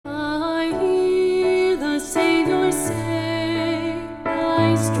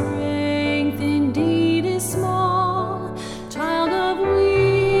strength indeed is small. Child of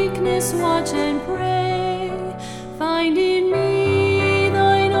weakness, watch and pray. Find in me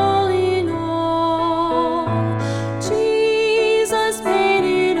thine all in all. Jesus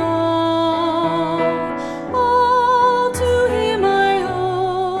paid it all. All to him I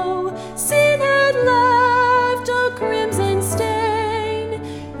owe. Sin had left a crimson stain.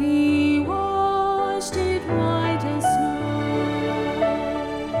 He washed it white as snow.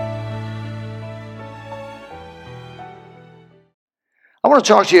 I want to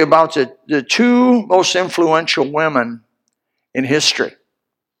talk to you about the two most influential women in history.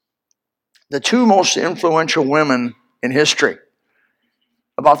 The two most influential women in history.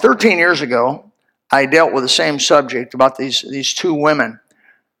 About 13 years ago, I dealt with the same subject about these two women.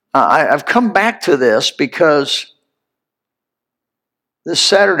 I've come back to this because this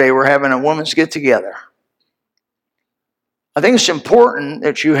Saturday we're having a women's get-together. I think it's important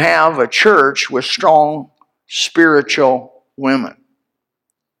that you have a church with strong spiritual women.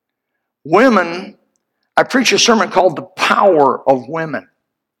 Women, I preach a sermon called The Power of Women.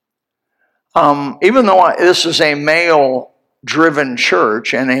 Even though this is a male-driven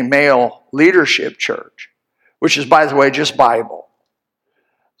church and a male leadership church, which is, by the way, just Bible,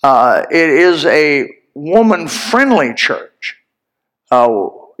 it is a woman-friendly church. We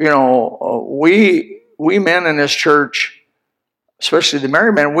men in this church, especially the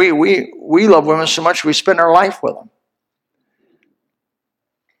married men, we love women so much we spend our life with them.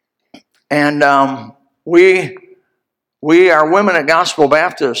 And we are women at Gospel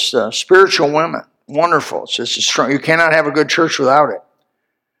Baptist, spiritual women. Wonderful. It's strong. You cannot have a good church without it.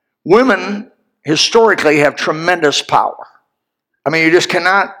 Women historically have tremendous power. I mean, you just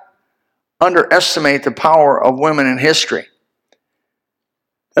cannot underestimate the power of women in history.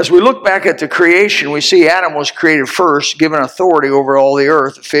 As we look back at the creation, we see Adam was created first, given authority over all the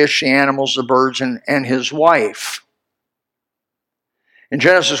earth, the fish, the animals, the birds, and his wife. In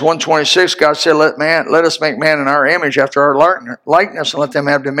Genesis 1:26, God said, let us make man in our image after our likeness, and let them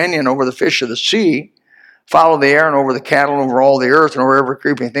have dominion over the fish of the sea, follow the air, and over the cattle, and over all the earth, and over every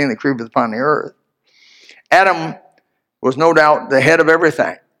creeping thing that creepeth upon the earth. Adam was no doubt the head of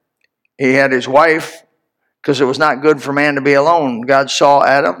everything. He had his wife, because it was not good for man to be alone. God saw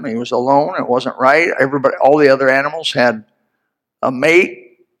Adam. He was alone. It wasn't right. All the other animals had a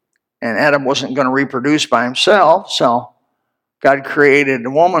mate, and Adam wasn't going to reproduce by himself, so God created a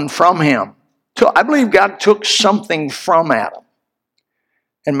woman from him. So I believe God took something from Adam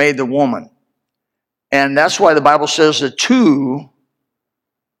and made the woman. And that's why the Bible says the two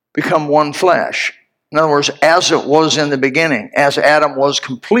become one flesh. In other words, as it was in the beginning, as Adam was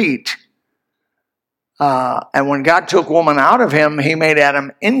complete. And when God took woman out of him, he made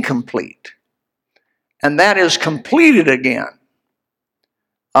Adam incomplete. And that is completed again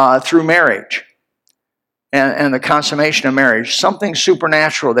through marriage. And the consummation of marriage. Something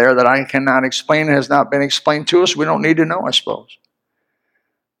supernatural there that I cannot explain, has not been explained to us. We don't need to know, I suppose.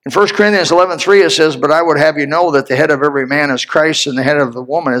 In 1 Corinthians 11:3 it says, but I would have you know that the head of every man is Christ, and the head of the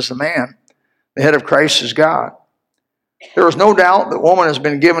woman is the man. The head of Christ is God. There is no doubt that woman has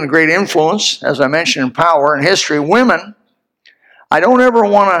been given great influence, as I mentioned, in power and history. Women, I don't ever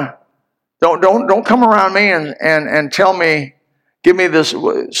want to, don't come around me and tell me,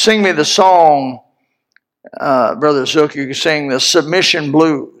 sing me the song, Brother Zook, you can sing the Submission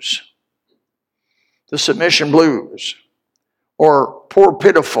Blues. The Submission Blues. Or Poor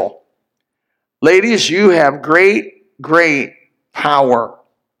Pitiful. Ladies, you have great, great power.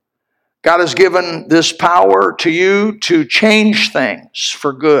 God has given this power to you to change things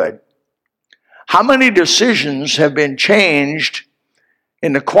for good. How many decisions have been changed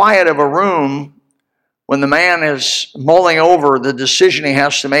in the quiet of a room when the man is mulling over the decision he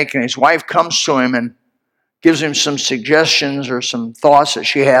has to make, and his wife comes to him and gives him some suggestions or some thoughts that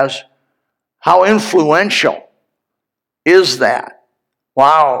she has? How influential is that?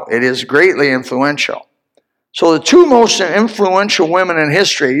 Wow, it is greatly influential. So the two most influential women in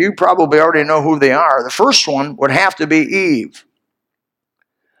history, you probably already know who they are. The first one would have to be Eve.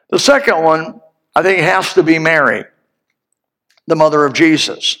 The second one, I think, has to be Mary, the mother of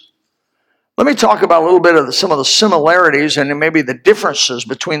Jesus. Let me talk about a little bit of some of the similarities and maybe the differences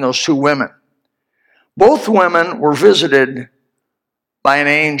between those two women. Both women were visited by an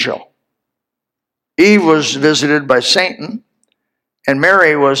angel. Eve was visited by Satan, and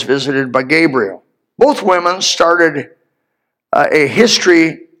Mary was visited by Gabriel. Both women started a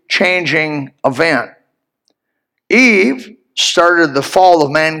history-changing event. Eve started the fall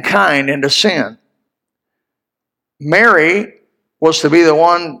of mankind into sin. Mary was to be the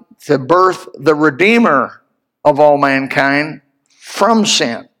one to birth the Redeemer of all mankind from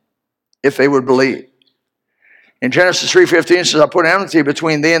sin if they would believe. In Genesis 3:15 it says, I put enmity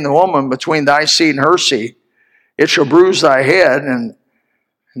between thee and the woman, between thy seed and her seed. It shall bruise thy head, and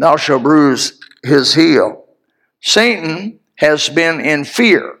thou shalt bruise his heel. Satan has been in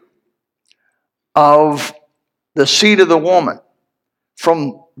fear of the seed of the woman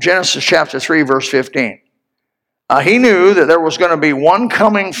from Genesis chapter 3, verse 15. He knew that there was going to be one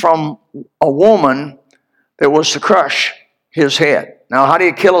coming from a woman that was to crush his head. Now, how do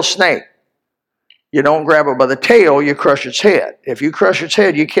you kill a snake? You don't grab it by the tail, you crush its head. If you crush its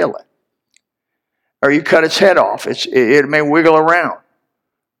head, you kill it. Or you cut its head off. It may wiggle around,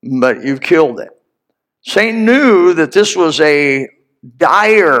 but you've killed it. Satan knew that this was a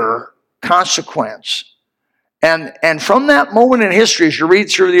dire consequence. And from that moment in history, as you read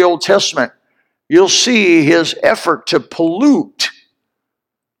through the Old Testament, you'll see his effort to pollute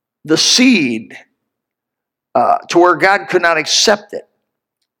the seed to where God could not accept it.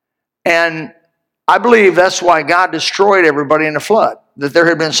 And I believe that's why God destroyed everybody in the flood, that there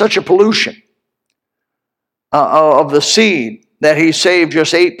had been such a pollution of the seed that he saved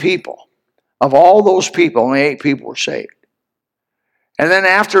just 8 people. Of all those people, only 8 people were saved. And then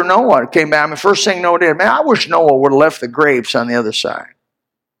after Noah came back, the first thing Noah did, man, I wish Noah would have left the grapes on the other side.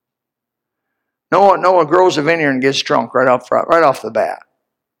 Noah grows a vineyard and gets drunk right off the bat.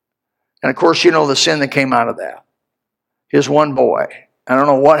 And of course, you know the sin that came out of that. His one boy. I don't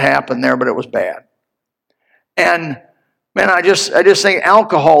know what happened there, but it was bad. And man, I just think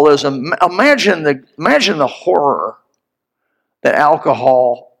alcoholism. Imagine the horror that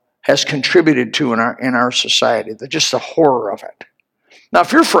alcohol has contributed to in our society. Just the horror of it. Now,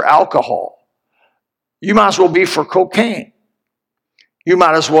 if you're for alcohol, you might as well be for cocaine. You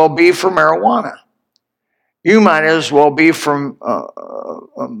might as well be for marijuana. You might as well be for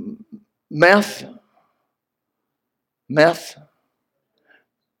meth. Meth.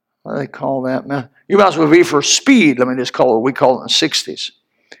 What do they call that? Meth. You might as well be for speed. Let me just call it what we call it in the 60s.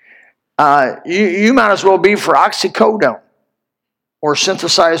 You might as well be for oxycodone or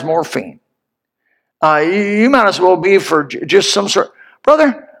synthesized morphine. You might as well be for just some sort.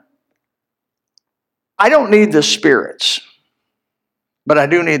 Brother, I don't need the spirits, but I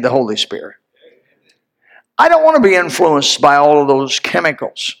do need the Holy Spirit. I don't want to be influenced by all of those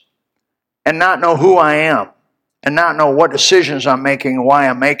chemicals and not know who I am and not know what decisions I'm making and why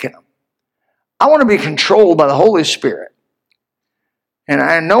I'm making them. I want to be controlled by the Holy Spirit. And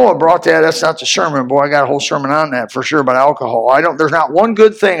I know I brought that. That's not the sermon. Boy, I got a whole sermon on that for sure about alcohol. There's not one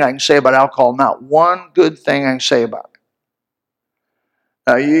good thing I can say about alcohol. Not one good thing I can say about it.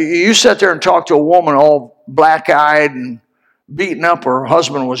 You sit there and talk to a woman all black-eyed and beaten up. Her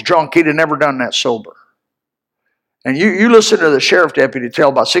husband was drunk. He'd have never done that sober. And you listen to the sheriff deputy tell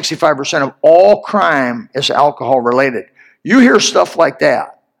about 65% of all crime is alcohol-related. You hear stuff like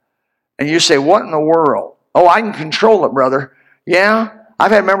that, and you say, what in the world? Oh, I can control it, brother. Yeah,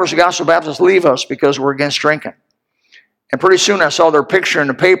 I've had members of Gospel Baptist leave us because we're against drinking. And pretty soon I saw their picture in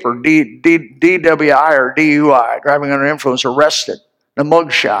the paper, DWI or DUI, driving under influence, arrested, the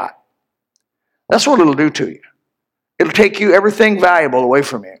mug shot. That's what it'll do to you. It'll take you everything valuable away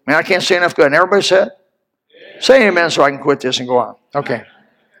from you. Man, I can't say enough good. And everybody said? Say amen so I can quit this and go on. Okay.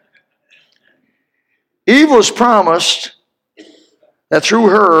 Eve was promised that through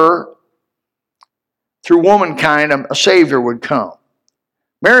her, through womankind, a Savior would come.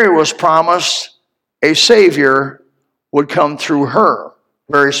 Mary was promised a Savior would come through her,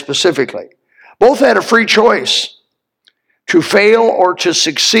 very specifically. Both had a free choice to fail or to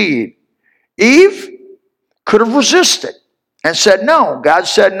succeed. Eve could have resisted and said no. God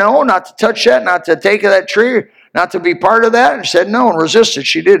said no, not to touch that, not to take of that tree, not to be part of that, and said no and resisted.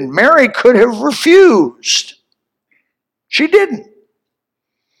 She didn't. Mary could have refused. She didn't.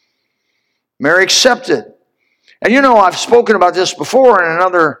 Mary accepted. And you know, I've spoken about this before in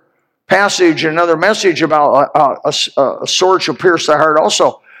another passage, another message about a sword shall pierce the heart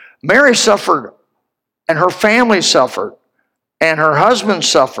also. Mary suffered, and her family suffered, and her husband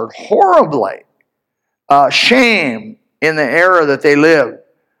suffered horribly. Shame in the era that they lived,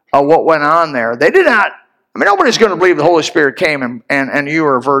 what went on there. They did not, nobody's going to believe the Holy Spirit came and you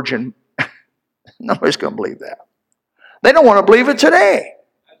were a virgin. Nobody's going to believe that. They don't want to believe it today.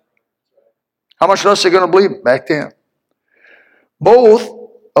 How much less are they going to believe it back then? Both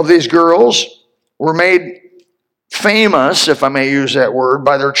of these girls were made famous, if I may use that word,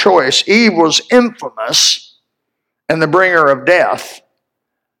 by their choice. Eve was infamous and the bringer of death.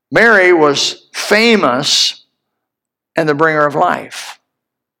 Mary was famous and the bringer of life.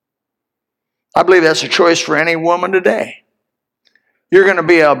 I believe that's a choice for any woman today. You're going to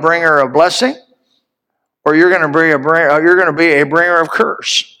be a bringer of blessing, or you're going to be a bringer of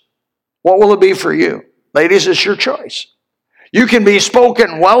curse. What will it be for you? Ladies, it's your choice. You can be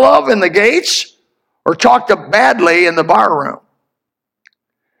spoken well of in the gates or talked up badly in the bar room.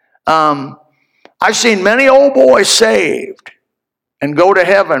 I've seen many old boys saved and go to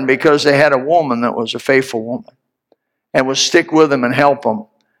heaven because they had a woman that was a faithful woman and would stick with them and help them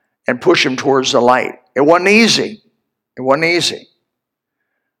and push them towards the light. It wasn't easy. It wasn't easy.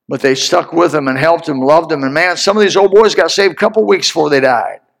 But they stuck with them and helped them, loved them. And man, some of these old boys got saved a couple weeks before they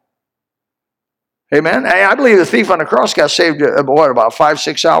died. Amen? I believe the thief on the cross got saved, about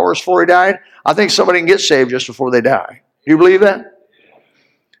 5-6 hours before he died? I think somebody can get saved just before they die. Do you believe that?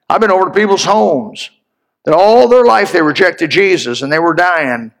 I've been over to people's homes that all their life they rejected Jesus and they were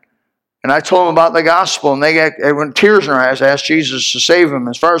dying. And I told them about the gospel, and they went tears in their eyes, asked Jesus to save them.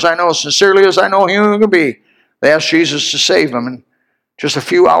 As far as I know, as sincerely as I know human can be, they asked Jesus to save them, and just a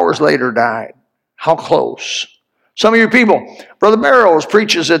few hours later died. How close? Some of you people, Brother Barrows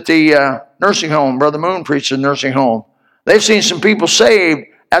preaches at the nursing home. Brother Moon preaches at the nursing home. They've seen some people saved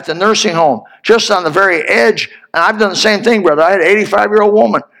at the nursing home, just on the very edge. And I've done the same thing, brother. I had an 85-year-old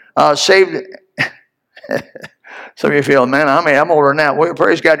woman saved. Some of you feel, man, I'm older than that. Well,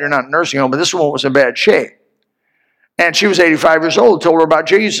 praise God, you're not in a nursing home, but this one was in bad shape. And she was 85 years old, told her about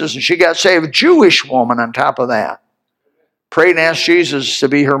Jesus, and she got saved. A Jewish woman on top of that. Prayed and asked Jesus to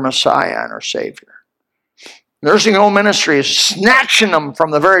be her Messiah and her Savior. Nursing home ministry is snatching them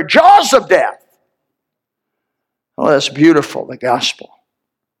from the very jaws of death. Oh, that's beautiful, the gospel.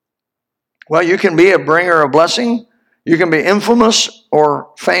 Well, you can be a bringer of blessing. You can be infamous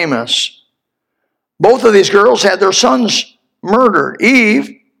or famous. Both of these girls had their sons murdered.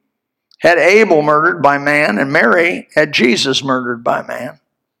 Eve had Abel murdered by man, and Mary had Jesus murdered by man.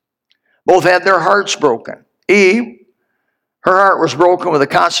 Both had their hearts broken. Eve, her heart was broken with the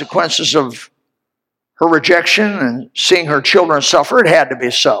consequences of her rejection and seeing her children suffer. It had to be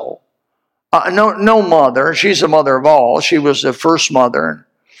so. No mother. She's the mother of all. She was the first mother.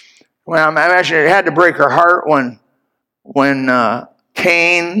 Well, I imagine it had to break her heart when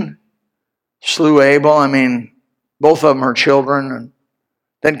Cain slew Abel. I mean, both of them are children. And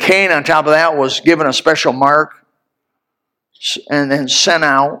then Cain, on top of that, was given a special mark and then sent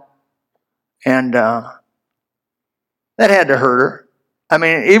out. And that had to hurt her. I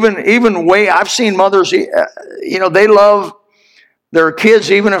mean, I've seen mothers, they love their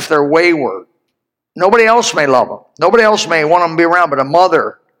kids even if they're wayward. Nobody else may love them. Nobody else may want them to be around, but a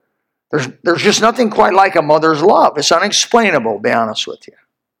mother, there's just nothing quite like a mother's love. It's unexplainable, to be honest with you.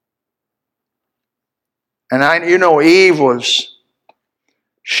 And Eve was,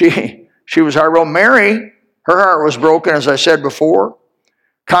 she was heartbroken. Mary, her heart was broken, as I said before.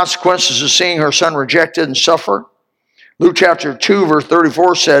 Consequences of seeing her son rejected and suffer. Luke chapter 2, verse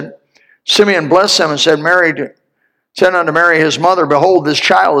 34 said, Simeon blessed them and said unto Mary his mother, Behold, this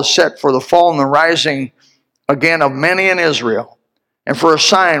child is set for the fall and the rising again of many in Israel, and for a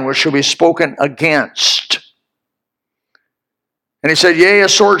sign which shall be spoken against. And he said, Yea, a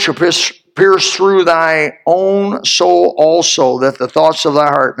sword shall pierce through thy own soul also, that the thoughts of thy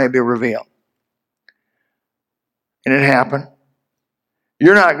heart may be revealed. And it happened.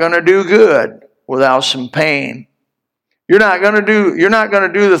 You're not going to do good without some pain. You're not going to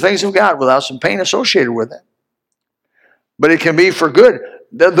do the things of God without some pain associated with it. But it can be for good.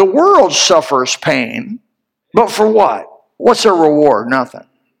 The world suffers pain, but for what? What's their reward? Nothing.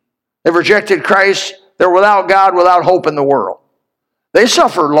 They've rejected Christ. They're without God, without hope in the world. They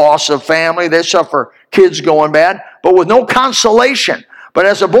suffer loss of family. They suffer kids going bad, but with no consolation. But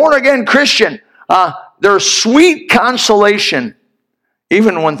as a born-again Christian, there's sweet consolation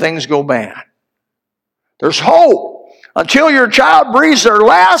even when things go bad. There's hope. Until your child breathes their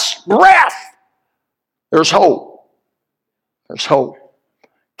last breath, there's hope. There's hope.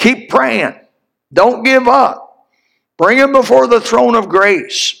 Keep praying. Don't give up. Bring them before the throne of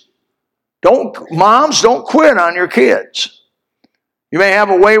grace. Moms, don't quit on your kids. You may have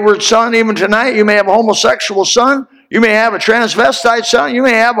a wayward son even tonight. You may have a homosexual son. You may have a transvestite son. You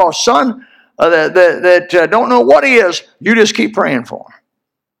may have a son that don't know what he is. You just keep praying for him.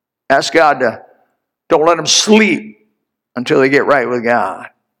 Ask God to don't let them sleep until they get right with God.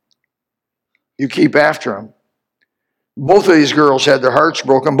 You keep after them. Both of these girls had their hearts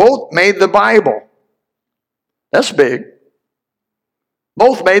broken. Both made the Bible. That's big.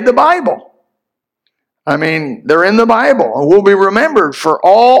 Both made the Bible. I mean, they're in the Bible and will be remembered for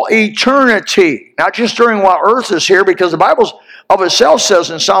all eternity. Not just during while earth is here, because the Bible of itself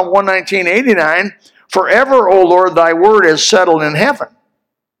says in Psalm 119:89, Forever, O Lord, thy word is settled in heaven.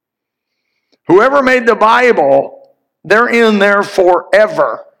 Whoever made the Bible, they're in there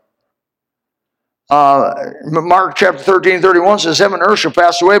forever. Mark chapter 13:31 says, heaven and earth shall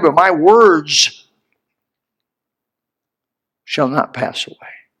pass away, but my words shall not pass away.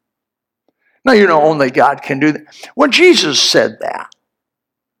 Now, you know, only God can do that. When Jesus said that,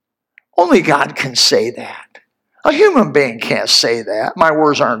 only God can say that. A human being can't say that. My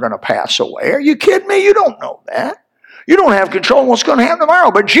words aren't going to pass away. Are you kidding me? You don't know that. You don't have control of what's going to happen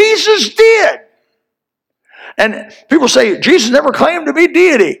tomorrow. But Jesus did. And people say, Jesus never claimed to be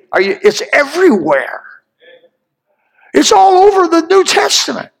deity. It's everywhere. It's all over the New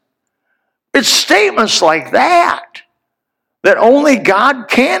Testament. It's statements like that only God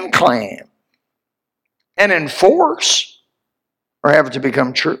can claim and enforce or have it to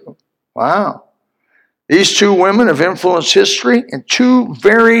become true. Wow. These two women have influenced history in two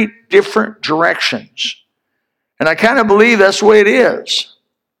very different directions. And I kind of believe that's the way it is.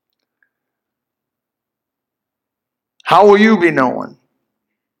 How will you be known?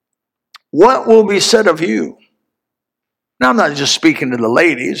 What will be said of you? Now, I'm not just speaking to the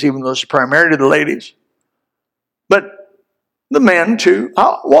ladies, even though it's primarily the ladies, but the men too.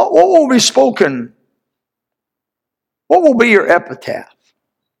 What will be spoken? What will be your epitaph?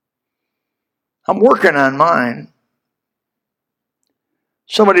 I'm working on mine.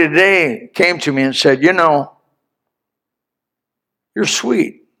 Somebody today came to me and said, you know, you're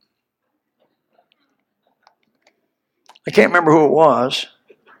sweet. I can't remember who it was.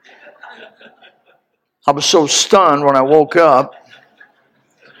 I was so stunned when I woke up.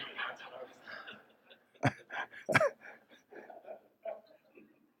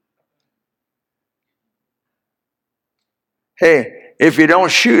 Hey, if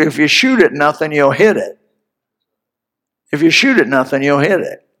you shoot at nothing, you'll hit it. If you shoot at nothing, you'll hit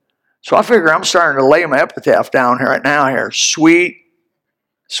it. So I figure I'm starting to lay my epitaph down here right now here. Sweet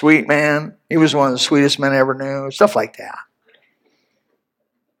man. He was one of the sweetest men I ever knew. Stuff like that.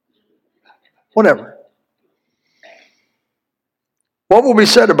 Whatever. What will be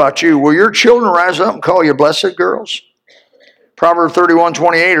said about you? Will your children rise up and call you blessed, girls? Proverbs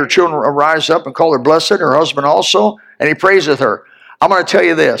 31:28, her children rise up and call her blessed, her husband also, and he praiseth her. I'm going to tell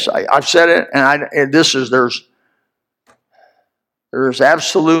you this. I've said it, and there's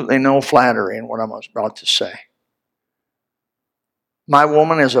absolutely no flattery in what I'm about to say. My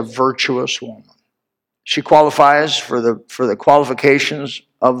woman is a virtuous woman. She qualifies for the qualifications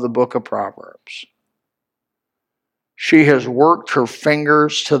of the book of Proverbs. She has worked her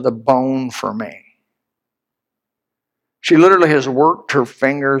fingers to the bone for me. She literally has worked her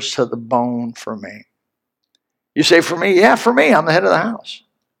fingers to the bone for me. You say, for me? Yeah, for me. I'm the head of the house.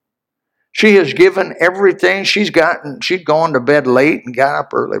 She has given everything. She's gone to bed late and got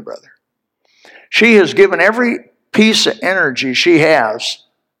up early, brother. She has given every piece of energy she has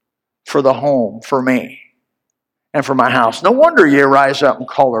for the home, for me, and for my house. No wonder you rise up and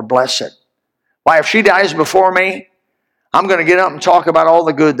call her blessed. Why, if she dies before me, I'm going to get up and talk about all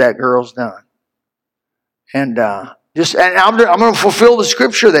the good that girl's done. And I'm going to fulfill the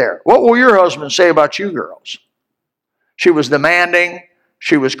scripture there. What will your husband say about you girls? She was demanding.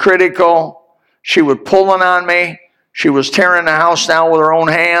 She was critical. She was pulling on me. She was tearing the house down with her own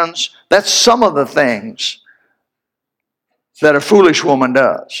hands. That's some of the things that a foolish woman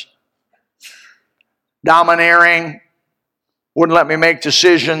does. Domineering. Wouldn't let me make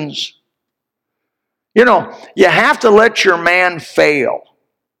decisions. You know, you have to let your man fail.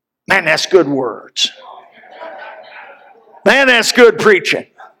 Man, that's good words. Man, that's good preaching.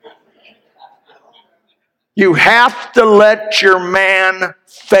 You have to let your man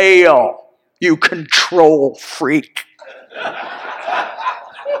fail, you control freak.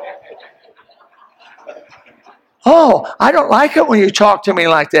 Oh, I don't like it when you talk to me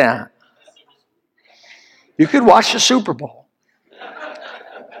like that. You could watch the Super Bowl.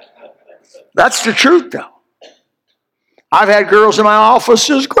 That's the truth, though. I've had girls in my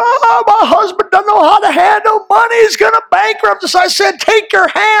offices, oh, my husband doesn't know how to handle money. He's going to bankrupt us. I said, take your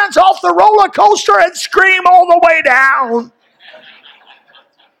hands off the roller coaster and scream all the way down.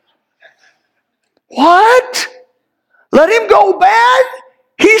 What? Let him go bad?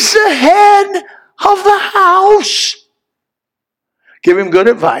 He's the head of the house. Give him good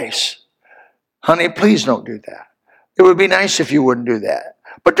advice. Honey, please don't do that. It would be nice if you wouldn't do that.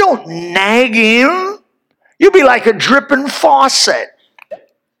 But don't nag him. You'll be like a dripping faucet.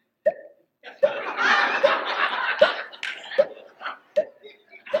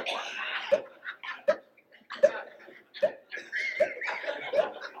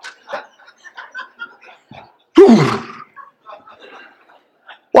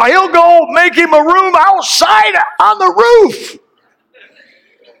 Why, he'll go make him a room outside on the roof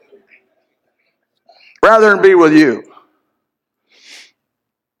rather than be with you.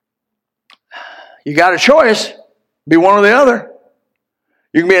 You got a choice. Be one or the other.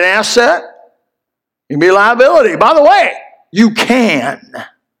 You can be an asset. You can be a liability. By the way, you can.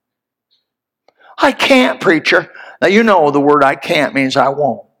 I can't, preacher. Now, you know the word I can't means I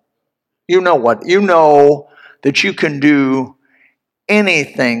won't. You know what? You know that you can do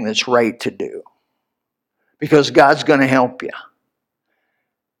anything that's right to do because God's going to help you.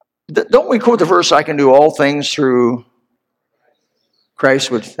 Don't we quote the verse, I can do all things through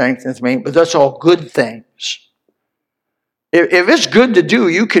Christ which strengthens me? But that's all good things. If it's good to do,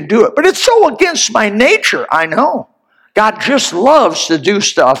 you can do it. But it's so against my nature, I know. God just loves to do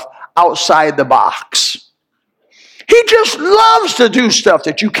stuff outside the box. He just loves to do stuff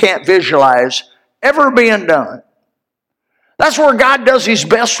that you can't visualize ever being done. That's where God does his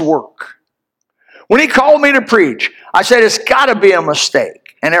best work. When he called me to preach, I said, it's got to be a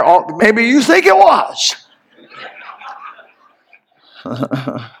mistake. And maybe you think it was.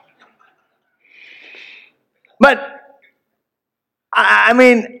 But, I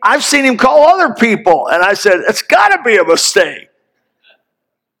mean, I've seen him call other people, and I said, it's got to be a mistake.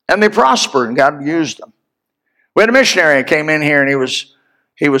 And they prospered, and God used them. We had a missionary that came in here, and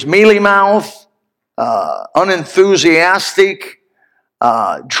he was mealy-mouthed, unenthusiastic,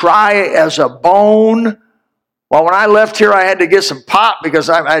 dry as a bone. Well, when I left here, I had to get some pop because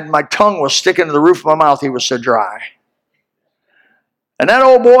my tongue was sticking to the roof of my mouth. He was so dry. And that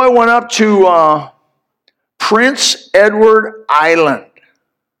old boy went up to Prince Edward Island.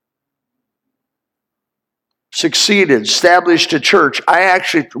 Succeeded, established a church. I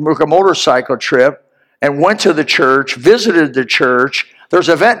actually took a motorcycle trip and went to the church, visited the church. There's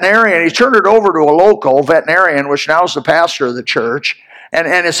a veterinarian. He turned it over to a local veterinarian, which now is the pastor of the church.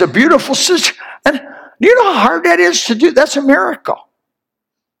 And it's a beautiful system. And do you know how hard that is to do? That's a miracle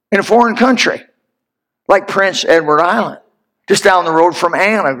in a foreign country like Prince Edward Island, just down the road from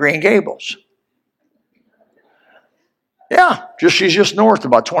Anna, Green Gables. Yeah, she's just north,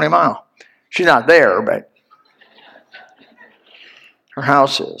 about 20 miles. She's not there, but her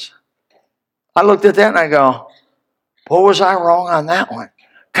house is. I looked at that and I go, what was I wrong on that one?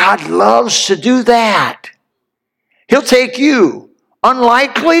 God loves to do that. He'll take you.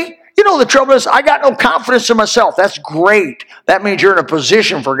 Unlikely? You know, the trouble is, I got no confidence in myself. That's great. That means you're in a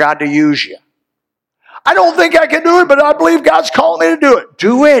position for God to use you. I don't think I can do it, but I believe God's calling me to do it.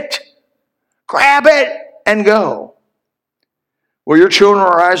 Do it. Grab it and go. Will your children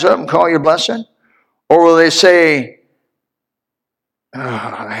rise up and call you a blessing? Or will they say,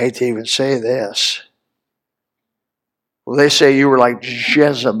 I hate to even say this. Well, they say you were like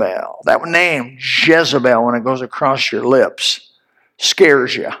Jezebel. That name, Jezebel, when it goes across your lips,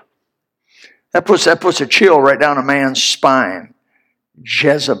 scares you. That puts a chill right down a man's spine.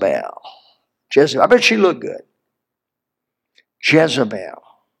 Jezebel. I bet she looked good. Jezebel.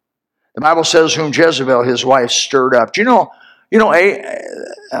 The Bible says, whom Jezebel, his wife, stirred up. Do you know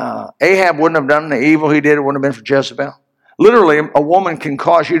Ahab wouldn't have done the evil he did. It wouldn't have been for Jezebel. Literally, a woman can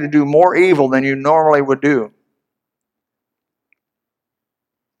cause you to do more evil than you normally would do.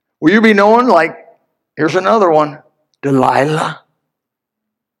 Will you be known like, here's another one, Delilah?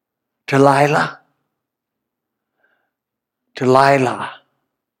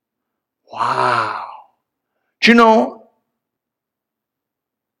 Wow. Do you know,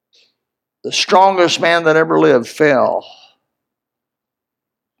 the strongest man that ever lived fell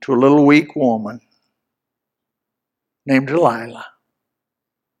to a little weak woman named Delilah.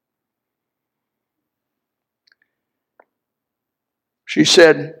 She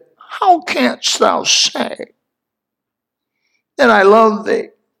said, how canst thou say that I love thee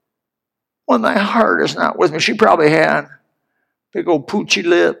when thy heart is not with me? She probably had big old poochy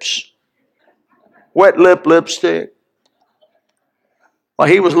lips, wet lipstick. While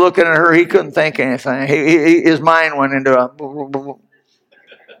he was looking at her, he couldn't think anything. His mind went into a...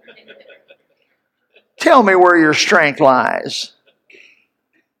 Tell me where your strength lies.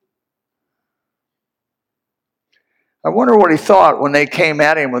 I wonder what he thought when they came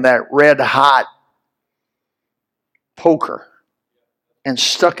at him with that red hot poker and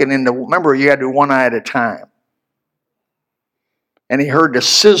stuck it into, remember you had to do one eye at a time. And he heard the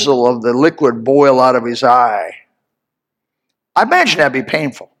sizzle of the liquid boil out of his eye. I imagine that'd be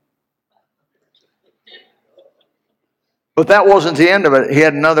painful. But that wasn't the end of it. He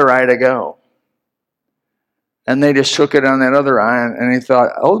had another eye to go. And they just took it on that other eye, and he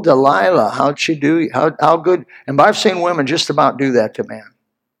thought, oh, Delilah, how'd she do? How good? And I've seen women just about do that to men.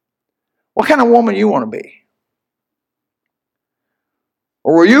 What kind of woman you want to be?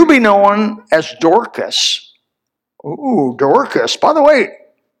 Or will you be known as Dorcas? Ooh, Dorcas. By the way,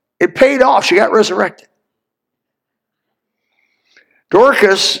 it paid off. She got resurrected.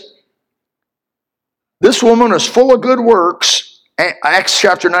 Dorcas This woman is full of good works. Acts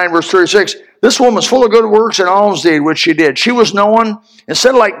chapter 9, verse 36. This woman is full of good works and alms deed, which she did. She was known,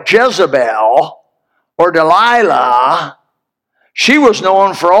 instead of like Jezebel or Delilah, she was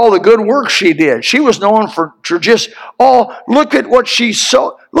known for all the good work she did. She was known for just, oh, look at what she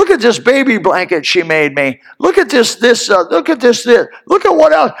sewed. Look at this baby blanket she made me. Look at this, look at this. Look at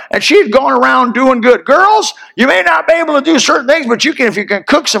what else. And she had gone around doing good. Girls, you may not be able to do certain things, but you can, if you can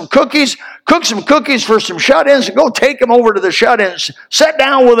cook some cookies for some shut-ins, and go take them over to the shut-ins. Sit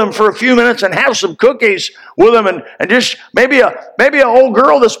down with them for a few minutes and have some cookies with them, and just maybe an old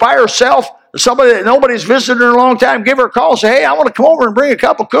girl that's by herself, somebody that nobody's visited in a long time, give her a call and say, hey, I want to come over and bring a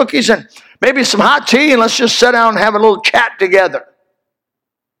couple cookies and maybe some hot tea, and let's just sit down and have a little chat together.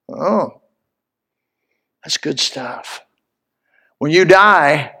 Oh, that's good stuff. When you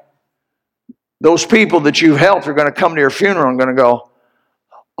die, those people that you've helped are going to come to your funeral and going to go,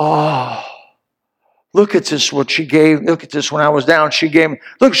 oh, look at this, what she gave. Look at this, when I was down, she gave me.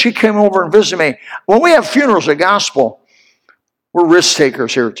 Look, she came over and visited me. When we have funerals at Gospel, we're risk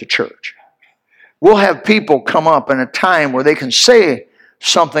takers here at the church. We'll have people come up in a time where they can say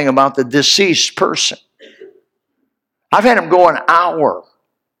something about the deceased person. I've had them go an hour.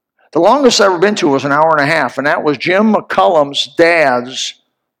 The longest I've ever been to was an hour and a half, and that was Jim McCullum's dad's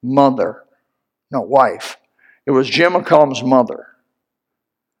wife. It was Jim McCullum's mother.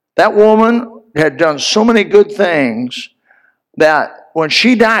 That woman had done so many good things that when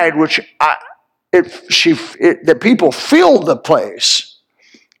she died, the people filled the place,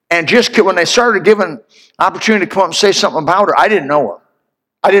 and just when they started giving opportunity to come up and say something about her, I didn't know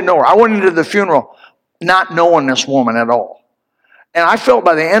her. I went into the funeral not knowing this woman at all. And I felt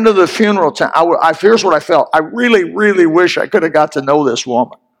by the end of the funeral time, here's what I felt. I really, really wish I could have got to know this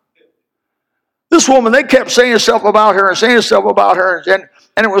woman. This woman, they kept saying stuff about her, and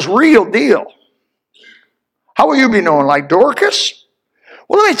it was real deal. How will you be known? Like Dorcas?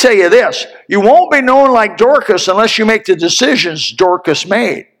 Well, let me tell you this. You won't be known like Dorcas unless you make the decisions Dorcas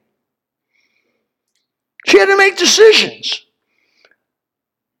made. She had to make decisions.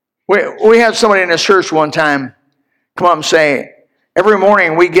 We had somebody in this church one time come up and say, every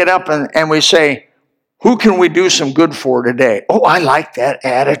morning we get up and we say, who can we do some good for today? Oh, I like that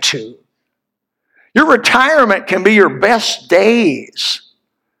attitude. Your retirement can be your best days.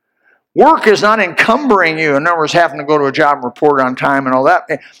 Work is not encumbering you. In other words, having to go to a job and report on time and all that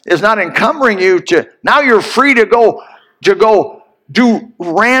is not encumbering you to, now you're free to go do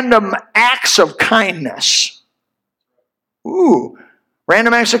random acts of kindness. Ooh,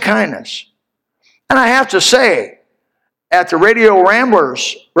 random acts of kindness. And I have to say, at the Radio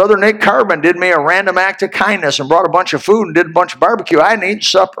Ramblers, Brother Nick Carbon did me a random act of kindness and brought a bunch of food and did a bunch of barbecue. I hadn't eaten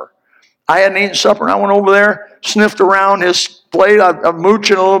supper. And I went over there, sniffed around his plate. I'm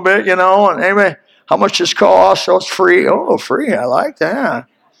mooching a little bit, and anyway, how much this cost? So it's free. Oh, free. I like that.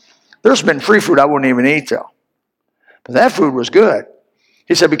 There's been free food I wouldn't even eat, though. But that food was good.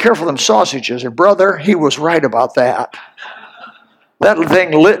 He said, be careful of them sausages. And brother, he was right about that. That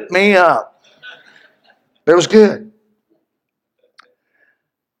thing lit me up. But it was good.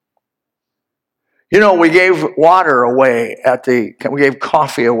 We gave water away we gave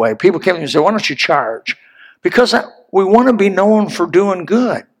coffee away. People came and said, why don't you charge? Because we want to be known for doing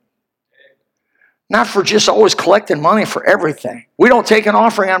good. Not for just always collecting money for everything. We don't take an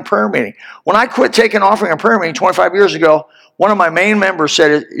offering on prayer meeting. When I quit taking offering on prayer meeting 25 years ago, one of my main members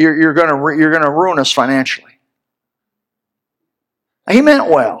said, you're going to ruin us financially. He meant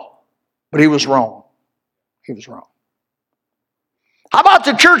well, but he was wrong. How about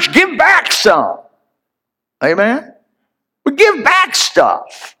the church give back some? Amen? We give back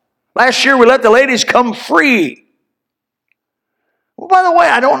stuff. Last year we let the ladies come free. Well, by the way,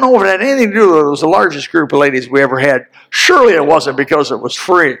 I don't know if it had anything to do with it. It was the largest group of ladies we ever had. Surely it wasn't because it was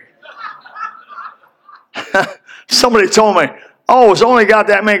free. Somebody told me, it's only got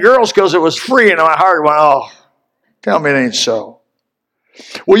that many girls because it was free. And my heart went, tell me it ain't so.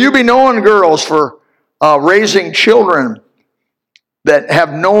 Will you be knowing, girls, for raising children that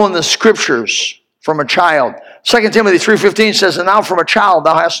have known the scriptures from a child? 2 Timothy 3:15 says, and now from a child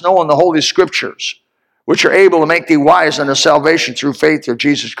thou hast known the holy scriptures, which are able to make thee wise unto salvation through faith of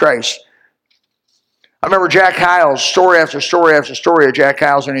Jesus Christ. I remember Jack Hyles, story after story after story of Jack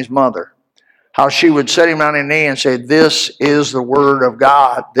Hyles and his mother. How she would set him on his knee and say, this is the word of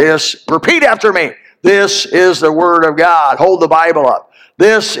God. Repeat after me. This is the word of God. Hold the Bible up.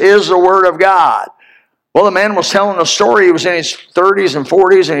 This is the word of God. Well, the man was telling a story. He was in his 30s and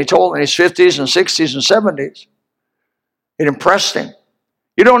 40s, and he told in his 50s and 60s and 70s. It impressed him.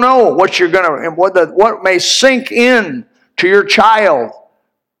 You don't know what may sink in to your child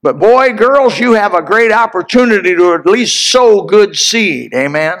But boy, girls, you have a great opportunity to at least sow good seed.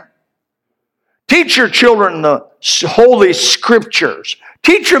 Amen. Teach your children the Holy Scriptures.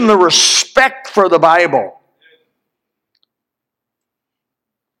 Teach them the respect for the Bible.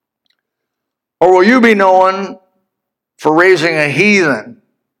 Or will you be known for raising a heathen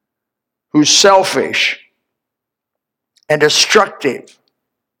who's selfish and destructive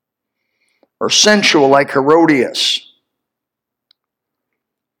or sensual like Herodias?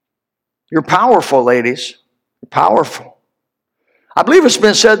 You're powerful, ladies. You're powerful. I believe it's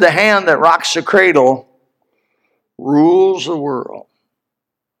been said the hand that rocks the cradle rules the world.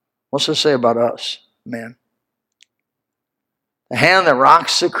 What's this say about us, men? The hand that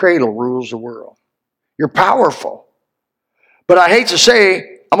rocks the cradle rules the world. You're powerful. But I hate to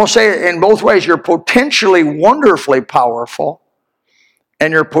say, I'm going to say it in both ways. You're potentially wonderfully powerful,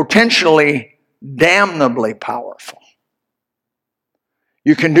 and you're potentially damnably powerful.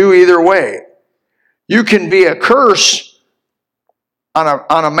 You can do either way. You can be a curse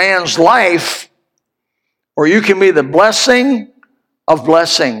on a man's life, or you can be the blessing of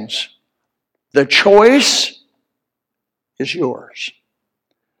blessings. The choice is yours.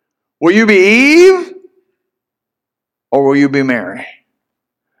 Will you be Eve, or will you be Mary?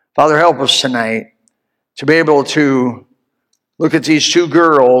 Father, help us tonight to be able to look at these two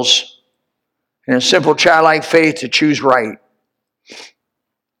girls in a simple childlike faith to choose right.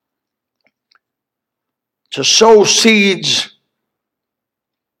 To sow seeds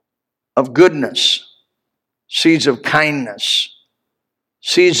of goodness, seeds of kindness,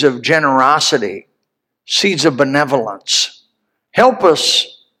 seeds of generosity, seeds of benevolence. Help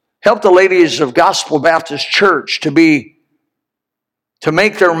us, help the ladies of Gospel Baptist Church to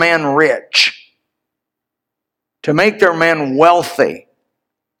make their men rich, to make their men wealthy,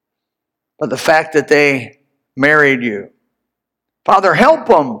 by the fact that they married you. Father, help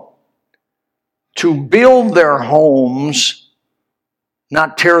them to build their homes,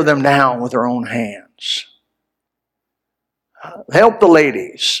 not tear them down with their own hands. Help the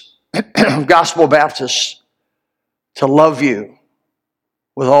ladies of Gospel Baptists to love you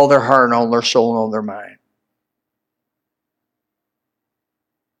with all their heart and all their soul and all their mind.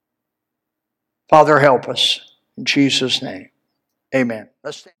 Father, help us. In Jesus' name, amen.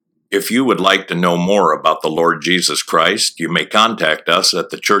 Let's stand. If you would like to know more about the Lord Jesus Christ, you may contact us at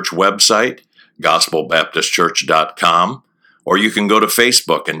the church website, gospelbaptistchurch.com, or you can go to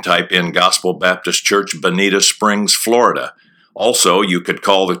Facebook and type in Gospel Baptist Church, Bonita Springs, Florida. Also, you could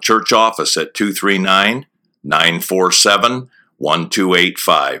call the church office at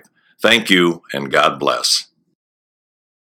 239-947-1285. Thank you, and God bless.